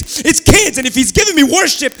kids, it's kids. And if he's given me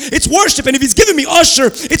worship, it's worship. And if he's given me usher,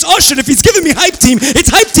 it's usher. And if he's given me hype team, it's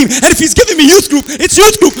hype team. And if he's giving me youth group, it's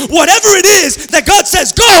youth group. Whatever it is that God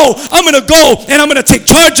says go, I'm going to go, and I'm going to take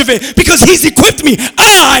charge of it because he's equipped me.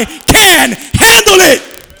 I can handle it.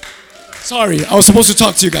 Sorry, I was supposed to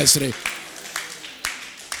talk to you guys today.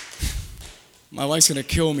 My wife's going to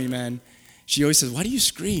kill me, man. She always says, why do you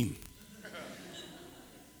scream?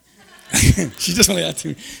 She just only that to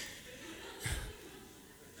me.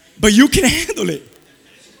 But you can handle it.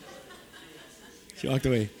 She walked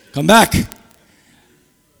away. Come back.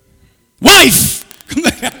 Wife! Come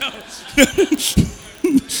back.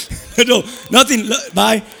 No, nothing.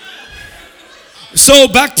 Bye. So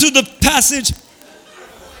back to the passage.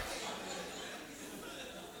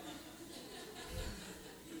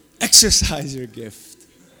 Exercise your gift.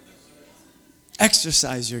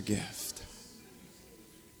 Exercise your gift.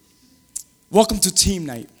 Welcome to team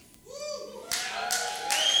night.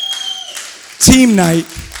 Team night.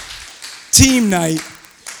 Team night.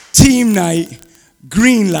 Team night.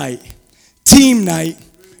 Green light. Team night,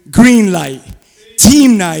 green light.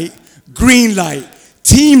 Team night, green light.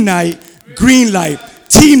 Team night, green light.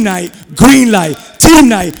 Team night, green light. Team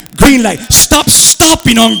night, green light. Stop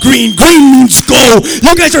stopping on green. Green means go.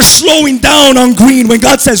 You guys are slowing down on green when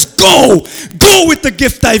God says go. Go with the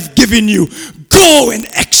gift I've given you. Go and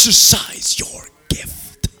exercise your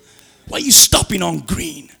gift. Why are you stopping on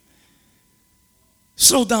green?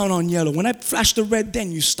 Slow down on yellow. When I flash the red,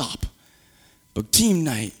 then you stop. But team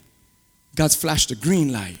night, God's flashed a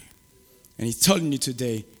green light. And he's telling you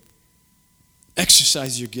today,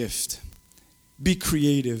 exercise your gift. Be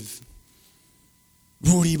creative.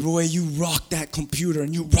 Rudy, boy, you rock that computer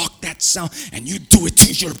and you rock that sound and you do it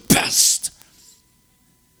to your best.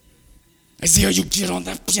 I see how you get on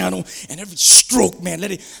that piano and every stroke, man,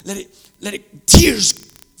 let it, tears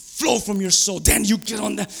flow from your soul. Then you get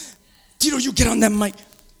on that, Tito, you get on that mic.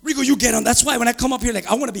 Rigo, you get on. That's why when I come up here,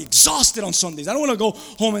 I want to be exhausted on Sundays. I don't want to go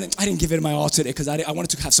home and I didn't give it my all today because I wanted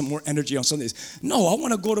to have some more energy on Sundays. No, I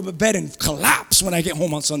want to go to bed and collapse when I get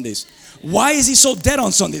home on Sundays. Why is he so dead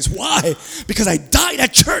on Sundays? Why? Because I died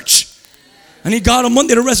at church. I need God on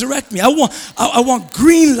Monday to resurrect me. I want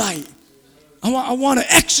green light. I want to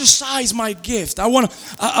exercise my gift. I want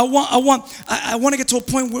to get to a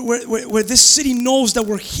point where this city knows that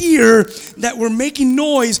we're here, that we're making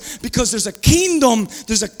noise because there's a kingdom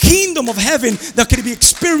of heaven that can be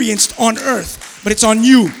experienced on earth. But it's on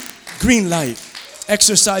you. Green light.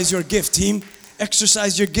 Exercise your gift, team.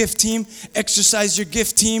 Exercise your gift, team. Exercise your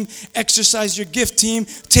gift, team. Exercise your gift, team.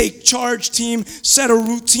 Take charge, team. Set a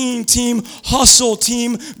routine, team. Hustle,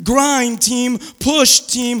 team. Grind, team. Push,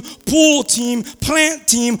 team. Pull, team. Plant,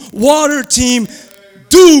 team. Water, team.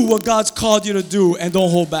 Do what God's called you to do and don't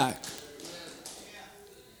hold back.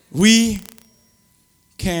 We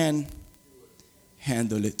can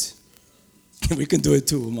handle it. We can do it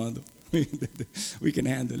too, Amando. We can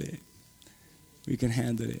handle it. We can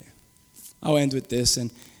handle it. I'll end with this,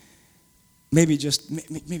 and maybe just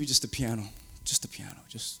the piano. Just the piano.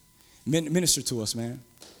 Just minister to us, man.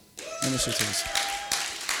 Minister to us.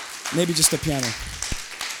 Maybe just the piano.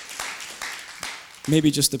 Maybe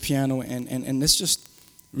just the piano, and let's just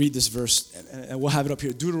read this verse, and we'll have it up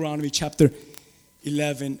here. Deuteronomy chapter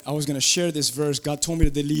 11. I was going to share this verse. God told me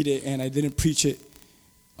to delete it, and I didn't preach it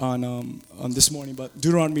on this morning, but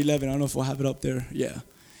Deuteronomy 11. I don't know if we'll have it up there. Yeah.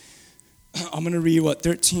 I'm going to read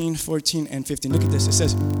 13, 14, and 15. Look at this. It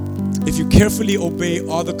says, if you carefully obey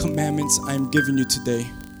all the commandments I am giving you today,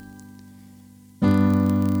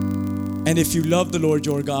 and if you love the Lord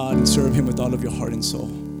your God and serve him with all of your heart and soul.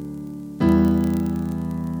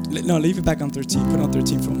 No, leave it back on 13. Put it on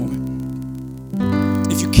 13 for a moment.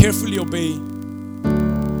 If you carefully obey,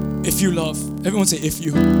 if you love. Everyone say, if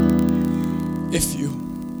you. If you.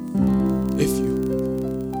 If you.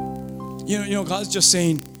 You know, God's just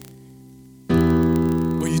saying,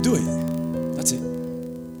 do it. That's it.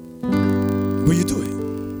 Will you do it?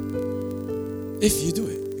 If you do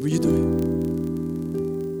it, will you do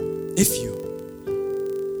it? If you.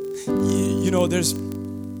 You know, there's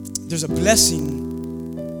a blessing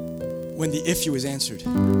when the if you is answered.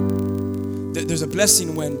 There's a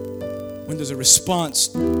blessing when there's a response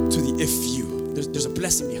to the if you. There's a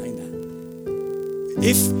blessing behind that.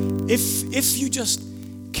 If you just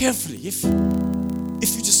carefully, if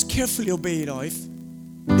you just carefully obey it all, if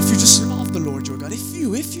you just love the Lord your God, if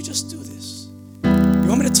you just do this. You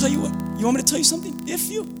want me to tell you what? You want me to tell you something? If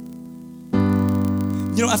you.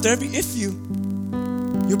 You know, after every if you,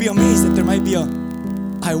 you'll be amazed that there might be a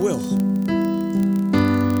I will.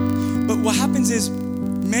 But what happens is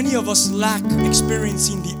many of us lack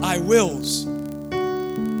experiencing the I wills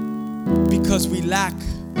because we lack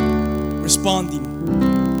responding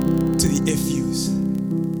to the if yous.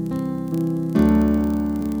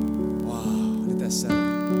 Wow, let that settle.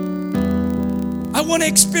 I want to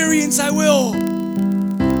experience I will.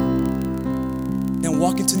 Then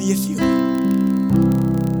walk into the if you.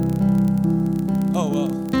 Oh, well,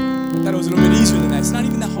 I thought it was a little bit easier than that. It's not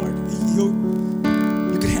even that hard. You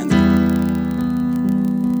could handle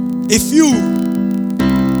it. If you,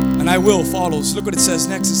 and I will follows. Look what it says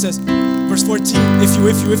next. It says, verse 14,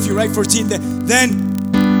 if you, right? 14, then,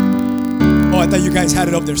 oh, I thought you guys had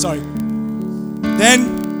it up there, sorry.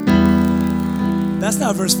 Then, that's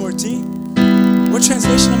not verse 14. What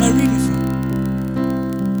translation am I reading from?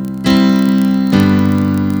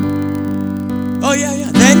 Oh,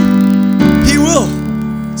 yeah. Then he will.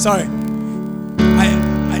 Sorry. I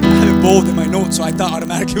had it bold in my notes, so I thought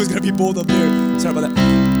automatically it was going to be bold up there. Sorry about that.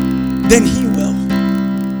 Then he will.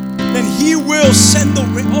 Then he will send the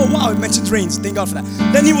rain. Oh, wow, it mentions rains. Thank God for that.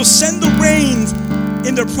 Then he will send the rains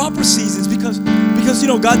in their proper seasons because you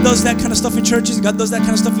know, God does that kind of stuff in churches. God does that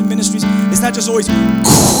kind of stuff in ministries. It's not just always...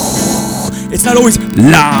 It's not always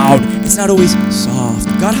loud. It's not always soft.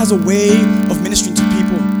 God has a way of ministering to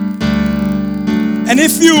people. And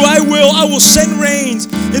if you, I will send rains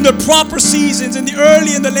in the proper seasons, in the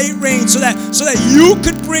early and the late rains, so that you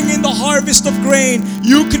could bring in the harvest of grain.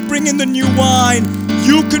 You could bring in the new wine.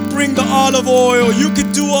 You could bring the olive oil. You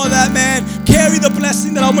could do all that, man. Carry the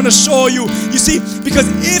blessing that I'm going to show you. You see, because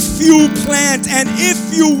if you plant and if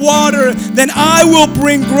you water, then I will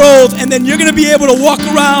bring growth. And then you're going to be able to walk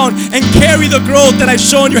around and carry the growth that I've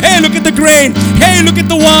shown you. Hey, look at the grain. Hey, look at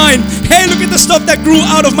the wine. Hey, look at the stuff that grew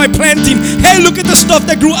out of my planting. Hey, look at the stuff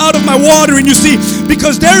that grew out of my watering. You see,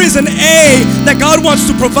 because there is an A that God wants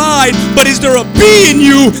to provide, but is there a B in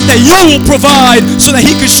you that you will provide so that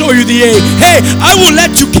he can show you the A? Hey, I will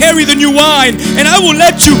let you carry the new wine, and I will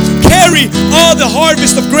let you carry all the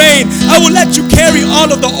harvest of grain. I will let you carry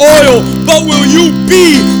all of the oil, but will you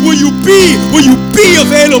be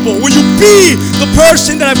available? Will you be the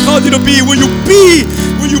person that I've called you to be? Will you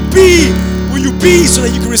be so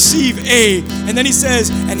that you can receive A? And then he says,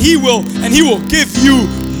 and he will give you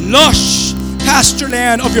lush pasture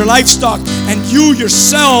land of your livestock, and you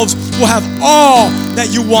yourselves will have all that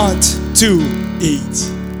you want to eat.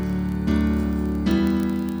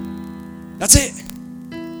 That's it.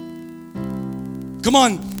 Come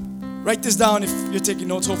on, write this down if you're taking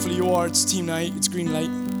notes. Hopefully you are. It's team night. It's green light.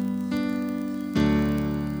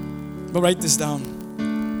 But write this down.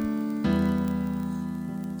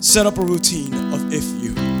 Set up a routine of if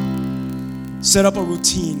you. Set up a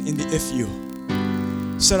routine in the if you.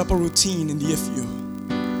 Set up a routine in the if you.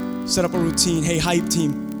 Set up a routine. Hey, hype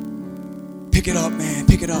team. Pick it up, man.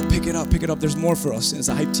 Pick it up, pick it up, pick it up. There's more for us as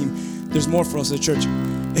a hype team. There's more for us as a church.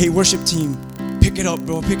 Hey, worship team. Pick it up,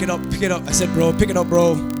 bro. Pick it up, pick it up. I said, bro, pick it up,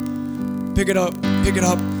 bro. Pick it up, pick it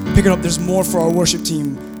up, pick it up. There's more for our worship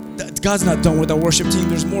team. God's not done with our worship team.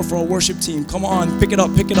 There's more for our worship team. Come on, pick it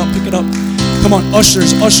up, pick it up, pick it up. Come on,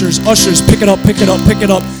 ushers, ushers, ushers. Pick it up, pick it up, pick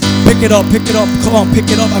it up. Pick it up, pick it up. Come on, pick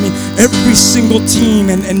it up. I mean, every single team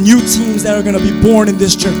and new teams that are going to be born in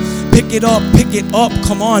this church. Pick it up, pick it up.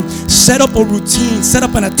 Come on. Set up a routine, set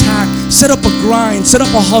up an attack, set up a grind, set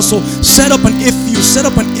up a hustle, set up an if you, set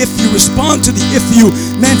up an if you, respond to the if you.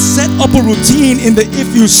 Man, set up a routine in the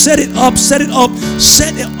if you. Set it up, set it up,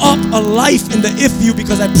 set it up a life in the if you,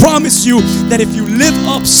 because I promise you that if you live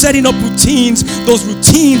up setting up routines, those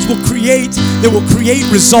routines will create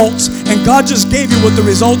results. And God just gave you what the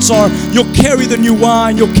results are. You'll carry the new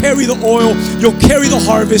wine, you'll carry the oil, you'll carry the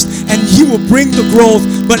harvest, and He will bring the growth.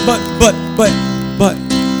 But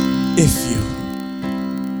if you.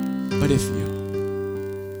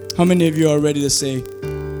 How many of you are ready to say,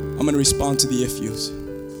 I'm going to respond to the if yous?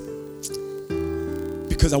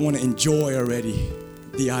 Because I want to enjoy already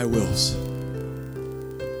the I wills.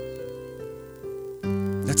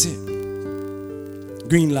 That's it.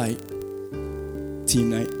 Green light. Team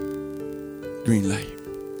night. Green light.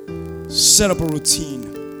 Set up a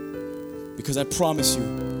routine, because I promise you,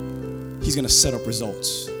 He's going to set up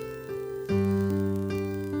results.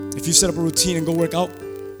 If you set up a routine and go work out,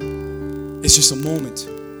 it's just a moment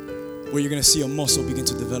where you're going to see a muscle begin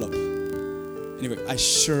to develop. Anyway, I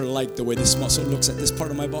sure like the way this muscle looks at this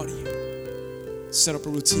part of my body. Set up a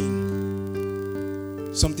routine.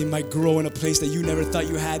 Something might grow in a place that you never thought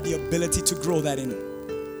you had the ability to grow that in.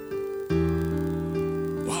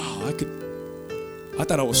 Wow, I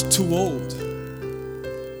thought I was too old.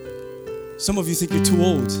 Some of you think you're too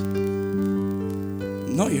old.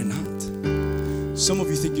 No, you're not. Some of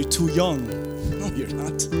you think you're too young. No, you're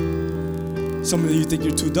not. Some of you think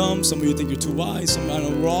you're too dumb. Some of you think you're too wise. I know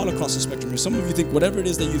we're all across the spectrum here. Some of you think whatever it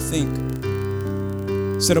is that you think.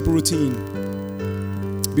 Set up a routine.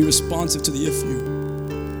 Be responsive to the if you.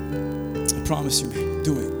 I promise you, man,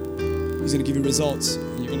 do it. He's going to give you results.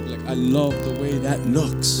 And you're going to be like, I love the way that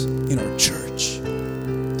looks in our church.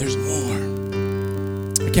 There's more.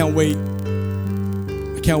 I can't wait.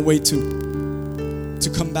 I can't wait to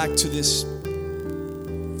come back to this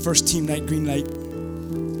first team night, green light,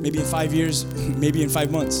 maybe in 5 years, maybe in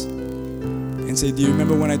 5 months, and say, do you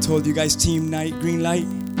remember when I told you guys team night, green light?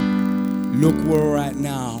 Look where we're at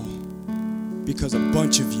now, because a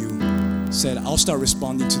bunch of you said, I'll start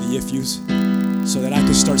responding to the if yous so that I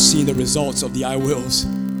can start seeing the results of the I wills.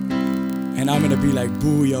 And I'm going to be like,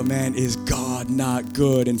 booyah, man, is God not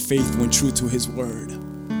good and faithful and true to His word?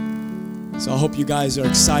 So I hope you guys are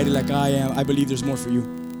excited like I am. I believe there's more for you.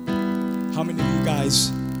 How many of you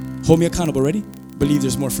guys, hold me accountable, ready? Believe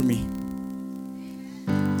there's more for me.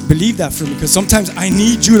 Believe that for me, because sometimes I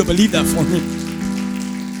need you to believe that for me.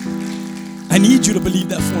 I need you to believe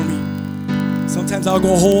that for me. Sometimes I'll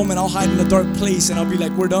go home and I'll hide in a dark place and I'll be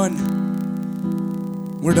like, we're done.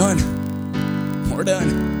 We're done. We're done.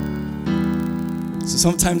 So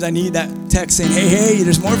sometimes I need that text saying, hey,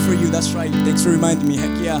 there's more for you. That's right. Thanks for reminding me.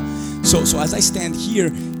 Heck yeah. So as I stand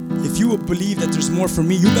here, if you will believe that there's more for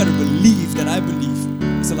me, you better believe that I believe.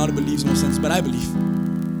 It's a lot of beliefs in one sense, but I believe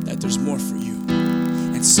that there's more for you.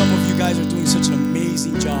 And some of you guys are doing such an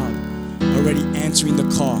amazing job already answering the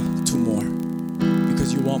call to more,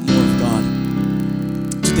 because you want more of God.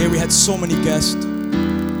 Today we had so many guests.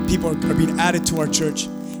 People are being added to our church.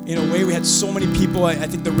 In a way, we had so many people. I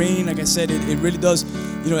think the rain, like I said, it really does,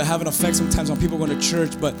 have an effect sometimes on people going to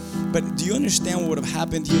church. But do you understand what would have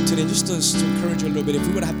happened here today? Just to encourage you a little bit, if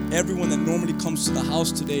we would have everyone that normally comes to the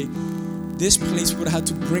house today, this place we would have had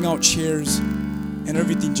to bring out chairs and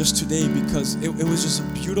everything just today, because it was just a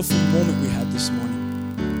beautiful moment we had this morning.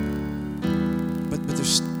 But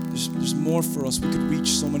there's more for us. We could reach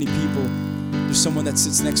so many people. There's someone that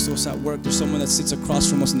sits next to us at work. There's someone that sits across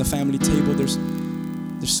from us in the family table. There's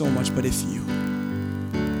so much, but if you,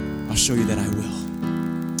 I'll show you that I will.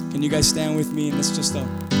 Can you guys stand with me? And let's just,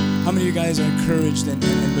 how many of you guys are encouraged and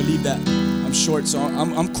believe that? I'm short, so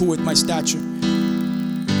I'm cool with my stature.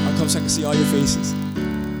 come so I can see all your faces.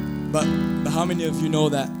 But how many of you know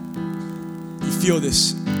that you feel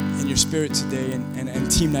this in your spirit today?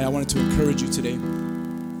 And team night, I wanted to encourage you today.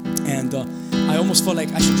 And I almost felt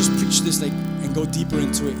like I should just preach this and go deeper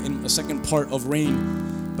into it in a second part of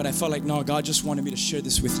Rain. But I felt like, no, God just wanted me to share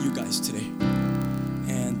this with you guys today.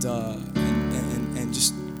 And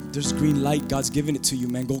just, there's green light. God's given it to you,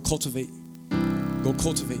 man. Go cultivate. Go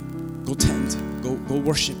cultivate. Go tend. Go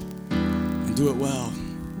worship. And do it well.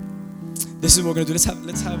 This is what we're gonna do.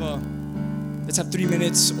 Let's have 3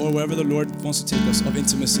 minutes or wherever the Lord wants to take us of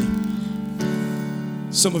intimacy.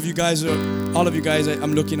 Some of you guys, all of you guys,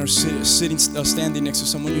 I'm looking are standing next to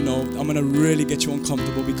someone you know. I'm gonna really get you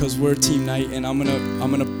uncomfortable because we're team night, and I'm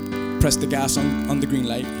gonna press the gas on the green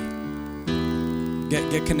light.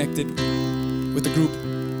 Get connected with the group.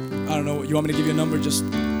 I don't know. You want me to give you a number? Just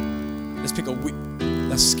let's pick a week.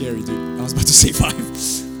 That's scary, dude. I was about to say 5,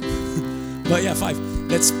 but yeah, 5.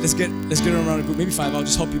 Let's get around a group. Maybe 5. I'll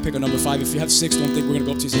just help you pick a number 5. If you have 6, don't think we're gonna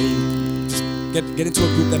go up to you and say, hey, just get into a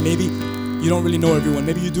group that maybe you don't really know everyone.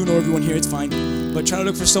 Maybe you do know everyone here. It's fine. But try to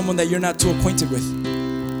look for someone that you're not too acquainted with.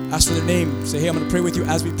 Ask for their name. Say, hey, I'm gonna pray with you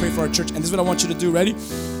as we pray for our church. And this is what I want you to do. Ready?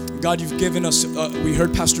 God, you've given us. We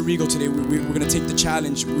heard Pastor Rigo today. We're gonna take the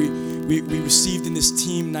challenge. We received in this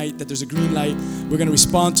team night that there's a green light. We're gonna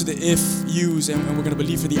respond to the if, yous, and we're gonna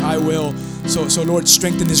believe for the I will. So Lord,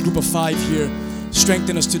 strengthen this group of 5 here.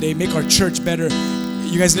 Strengthen us today. Make our church better.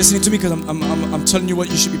 You guys listening to me? Because I'm telling you what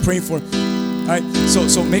you should be praying for. All right.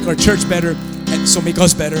 So make our church better, and so make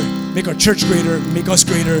us better. Make our church greater. Make us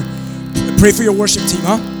greater. Pray for your worship team,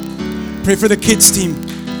 huh? Pray for the kids team.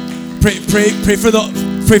 Pray for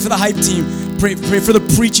the hype team. Pray for the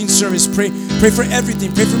preaching service. Pray for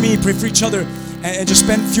everything. Pray for me. Pray for each other. And just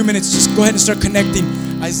spend a few minutes. Just go ahead and start connecting.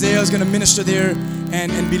 Isaiah is going to minister there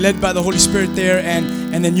and be led by the Holy Spirit there.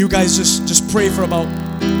 And then you guys just pray for about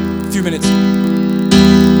a few minutes.